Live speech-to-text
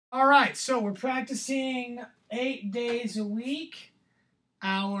All right, so we're practicing 8 days a week.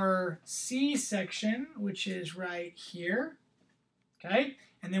 Our C section, which is right here. Okay,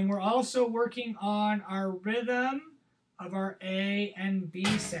 and then we're also working on our rhythm of our A and B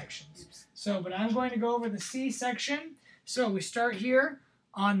sections. So, but I'm going to go over the C section. So we start here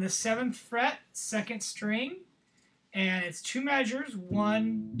on the 7th fret, 2nd string, and it's 2 measures: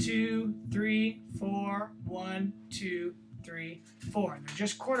 1, 2, 3, 4, 1, 2, 3, 4. They're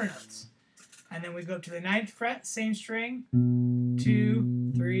just quarter notes. And then we go to the 9th fret, same string,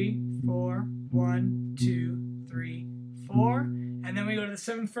 2, 3, 4, 1, 2, 3, 4. And then we go to the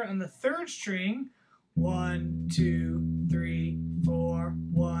 7th fret on the 3rd string, 1, 2, 3, 4,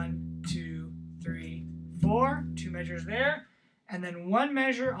 1, 2, 3, 4. 2 measures there. And then 1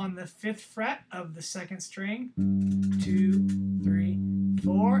 measure on the 5th fret of the 2nd string, 2, 3,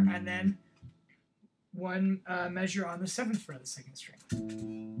 4. And then 1 measure on the 7th fret of the 2nd string.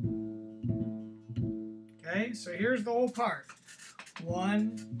 Okay, so here's the whole part.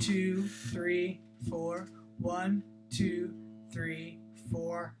 1, 2, 3, 4, 1, 2, 3,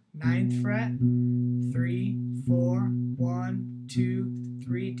 4, 9th fret, 3, 4, 1, 2,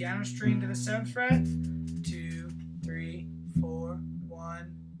 3, down a string to the 7th fret, 2, 3, 4,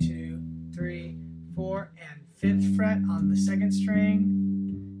 1, 2, 3, 4, and 5th fret on the 2nd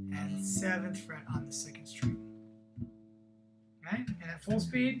string, and 7th fret on the 2nd string. Okay, and at full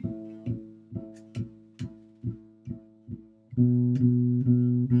speed.